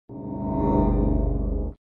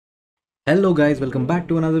Hello guys, welcome back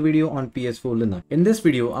to another video on PS4 Linux. In this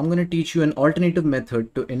video, I'm going to teach you an alternative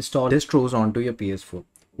method to install distros onto your PS4.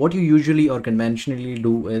 What you usually or conventionally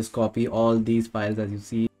do is copy all these files as you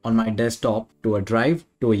see on my desktop to a drive,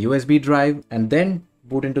 to a USB drive, and then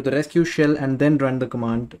boot into the rescue shell and then run the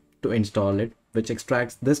command to install it, which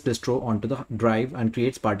extracts this distro onto the drive and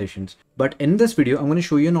creates partitions. But in this video, I'm going to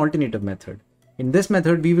show you an alternative method. In this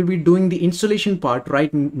method, we will be doing the installation part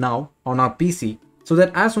right now on our PC, so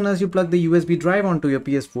that as soon as you plug the USB drive onto your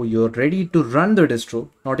PS4, you're ready to run the distro,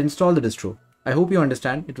 not install the distro. I hope you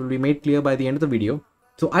understand. It will be made clear by the end of the video.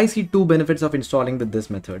 So I see two benefits of installing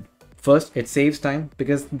this method. First, it saves time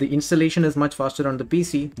because the installation is much faster on the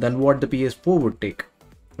PC than what the PS4 would take.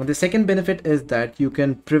 And the second benefit is that you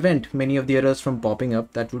can prevent many of the errors from popping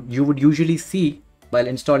up that you would usually see while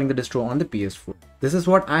installing the distro on the PS4. This is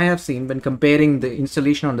what I have seen when comparing the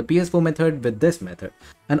installation on the PS4 method with this method.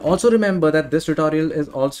 And also remember that this tutorial is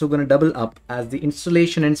also going to double up as the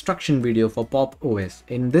installation instruction video for Pop OS.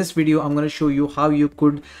 In this video, I'm going to show you how you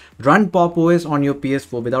could run Pop OS on your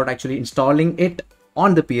PS4 without actually installing it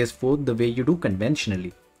on the PS4 the way you do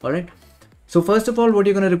conventionally. Alright. So first of all, what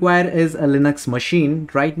you're going to require is a Linux machine.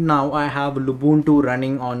 Right now, I have Ubuntu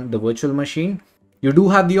running on the virtual machine. You do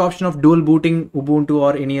have the option of dual booting Ubuntu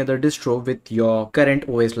or any other distro with your current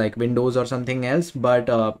OS like Windows or something else, but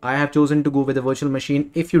I have chosen to go with a virtual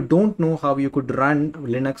machine. If you don't know how you could run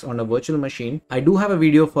Linux on a virtual machine, I do have a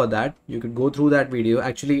video for that. You could go through that video.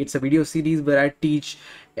 Actually, it's a video series where I teach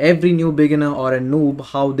every new beginner or a noob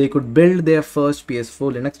how they could build their first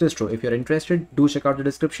PS4 Linux distro. If you're interested, do check out the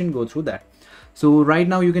description, go through that. So right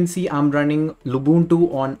now you can see I'm running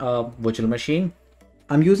Ubuntu on a virtual machine.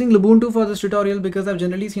 I'm using Ubuntu for this tutorial because I've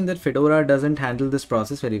generally seen that Fedora doesn't handle this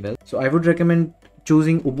process very well. So I would recommend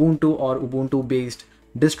choosing Ubuntu or Ubuntu based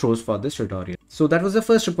distros for this tutorial. So that was the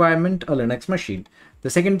first requirement, a Linux machine. The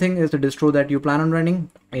second thing is the distro that you plan on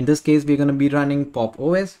running. In this case, we're going to be running Pop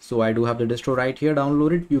OS. So I do have the distro right here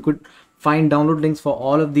downloaded. You could find download links for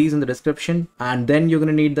all of these in the description. And then you're going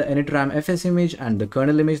to need the initramfs image and the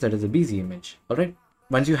kernel image, that is a BZ image. All right.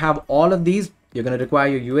 Once you have all of these, you're going to require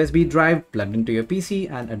your USB drive plugged into your PC,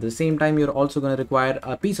 and at the same time, you're also going to require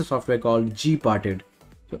a piece of software called gparted.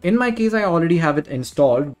 So in my case, I already have it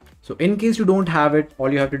installed. So in case you don't have it,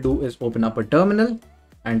 all you have to do is open up a terminal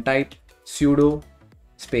and type sudo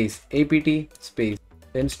space apt space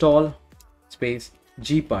install space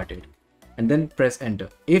gparted and then press enter.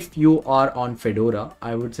 If you are on Fedora,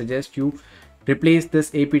 I would suggest you replace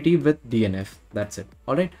this apt with DNF. That's it.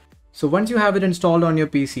 All right. So once you have it installed on your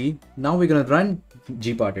PC, now we're going to run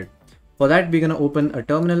gparted. For that, we're going to open a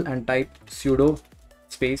terminal and type sudo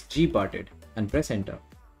space gparted and press enter.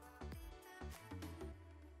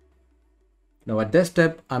 Now at this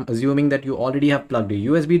step, I'm assuming that you already have plugged a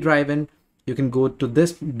USB drive in. You can go to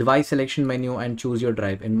this device selection menu and choose your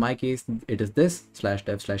drive. In my case, it is this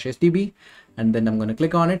 /dev/sdb, and then I'm going to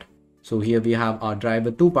click on it. So here we have our drive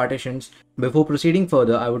with two partitions. Before proceeding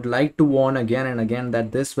further, I would like to warn again and again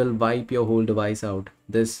that this will wipe your whole device out,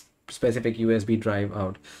 this specific USB drive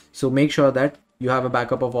out. So make sure that you have a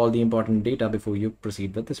backup of all the important data before you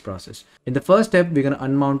proceed with this process. In the first step, we're going to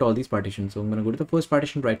unmount all these partitions. So I'm going to go to the first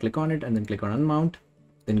partition, right click on it and then click on unmount.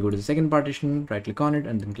 Then go to the second partition, right click on it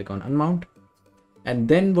and then click on unmount. And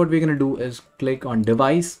then what we're going to do is click on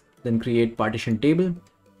device, then create partition table.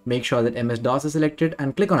 Make sure that MS-DOS is selected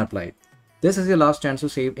and click on apply. This is your last chance to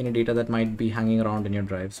save any data that might be hanging around in your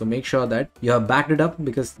drive. So make sure that you have backed it up,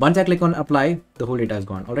 because once I click on apply, the whole data is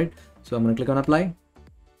gone. All right. So I'm going to click on apply.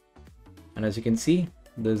 And as you can see,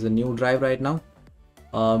 there's a new drive right now.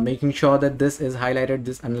 Making sure that this is highlighted,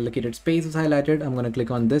 this unallocated space is highlighted. I'm going to click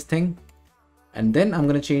on this thing. And then I'm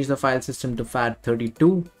going to change the file system to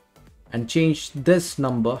FAT32 and change this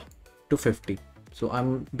number to 50. So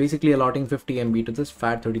I'm basically allotting 50 MB to this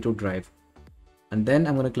FAT32 drive. And then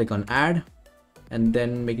I'm going to click on add, and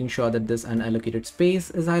then making sure that this unallocated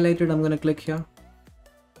space is highlighted, I'm going to click here.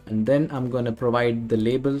 And then I'm going to provide the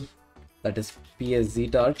label, that is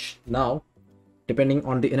PSZTouch. Now, depending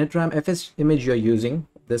on the initramfs image you're using,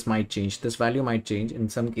 this might change. This value might change. In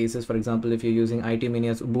some cases, for example, if you're using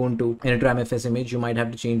ITmania's Ubuntu initramfs image, you might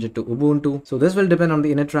have to change it to Ubuntu. So this will depend on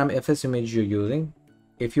the initramfs image you're using.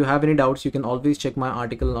 If you have any doubts, you can always check my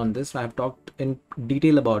article on this. I've talked in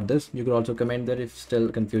detail about this. You could also comment there if still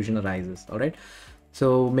confusion arises. All right.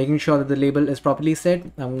 So making sure that the label is properly set,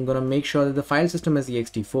 I'm going to make sure that the file system is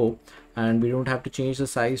ext4 and we don't have to change the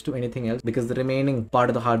size to anything else, because the remaining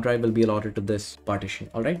part of the hard drive will be allotted to this partition.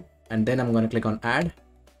 All right. And then I'm going to click on add.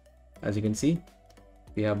 As you can see,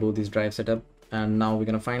 we have both these drives set up, and now we're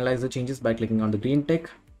going to finalize the changes by clicking on the green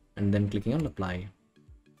tick and then clicking on apply.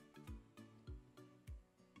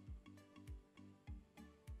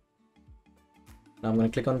 Now I'm going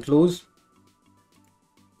to click on close.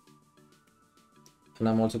 And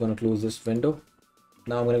I'm also going to close this window.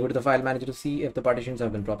 Now I'm going to go to the file manager to see if the partitions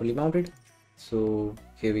have been properly mounted. So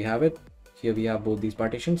here we have it. Here we have both these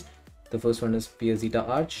partitions. The first one is PS Zeta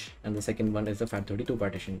Arch and the second one is the FAT32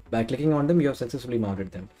 partition. By clicking on them, you have successfully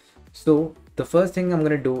mounted them. So the first thing I'm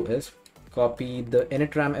going to do is copy the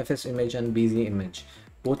initramfs image and bz image,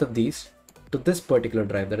 both of these, to this particular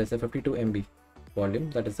drive, that is the 52 MB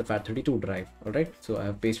volume, that is the FAT32 drive. Alright, so I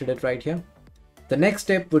have pasted it right here. The next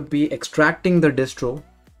step would be extracting the distro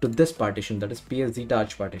to this partition, that is PS Zeta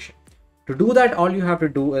Arch partition. To do that, all you have to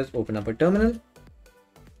do is open up a terminal,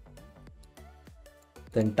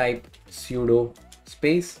 then type sudo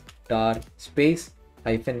space tar space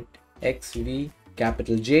 -xv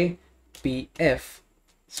capital J pf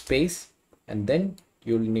space, and then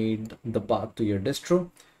you'll need the path to your distro.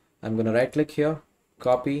 I'm going to right click here,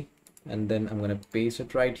 copy, and then I'm going to paste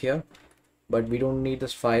it right here, but we don't need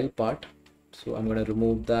this file part, so I'm going to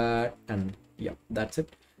remove that, and yeah, that's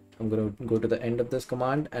it. I'm going to go to the end of this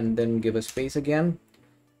command and then give a space again,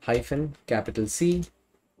 capital C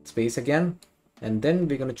space again, and then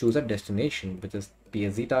we're going to choose a destination, which is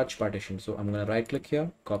PS Zeta Arch partition. So I'm going to right click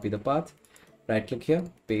here, copy the path, right click here,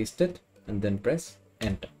 paste it, and then press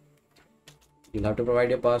enter. You'll have to provide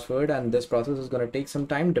your password, and this process is going to take some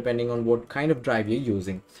time depending on what kind of drive you're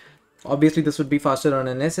using. Obviously, this would be faster on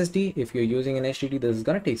an SSD. If you're using an HDD, this is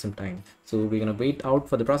going to take some time. So we're going to wait out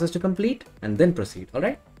for the process to complete and then proceed. All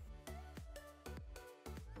right.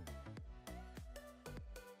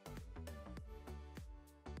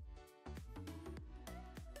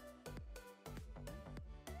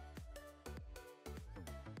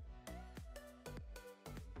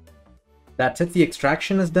 That's it, the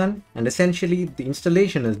extraction is done and essentially the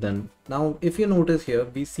installation is done. Now, if you notice here,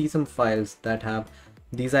 we see some files that have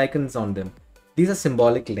these icons on them. These are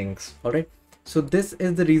symbolic links, alright? So this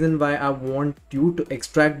is the reason why I want you to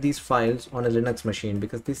extract these files on a Linux machine,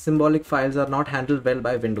 because these symbolic files are not handled well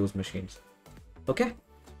by Windows machines. Okay?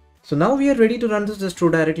 So now we are ready to run this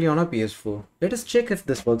distro directly on our PS4. Let us check if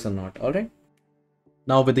this works or not, alright?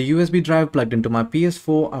 Now with the USB drive plugged into my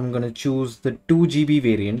PS4, I'm going to choose the 2 GB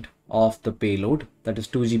variant of the payload, that is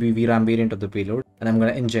 2 GB VRAM variant of the payload, and I'm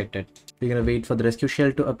going to inject it. We're going to wait for the rescue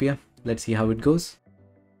shell to appear. Let's see how it goes.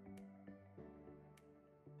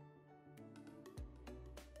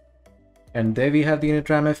 And there we have the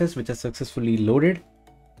initramfs, which is successfully loaded.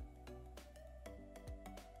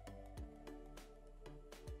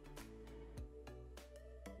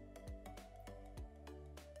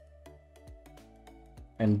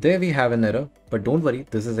 And there we have an error, but don't worry,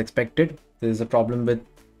 this is expected. There is a problem with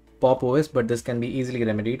Pop! OS, but this can be easily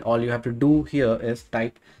remedied. All you have to do here is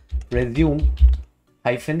type resume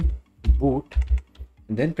 -boot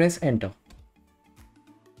and then press enter.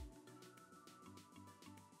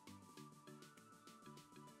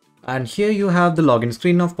 And here you have the login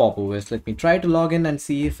screen of Pop! OS. Let me try to log in and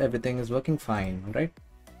see if everything is working fine. All right.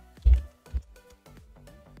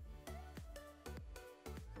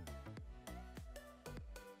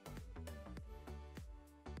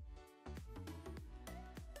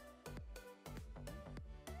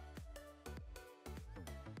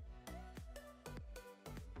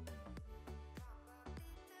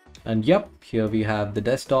 And yep, here we have the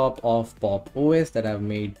desktop of Pop! OS that I've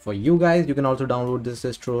made for you guys. You can also download this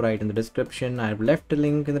distro right in the description. I've left a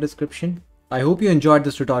link in the description. I hope you enjoyed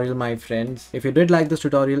this tutorial, my friends. If you did like this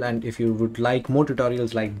tutorial and if you would like more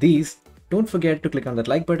tutorials like these, don't forget to click on that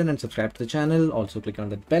like button and subscribe to the channel. Also click on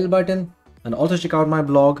that bell button and also check out my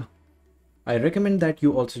blog. I recommend that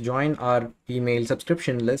you also join our email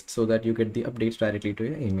subscription list so that you get the updates directly to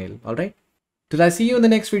your email. All right. Till I see you in the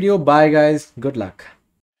next video. Bye guys. Good luck.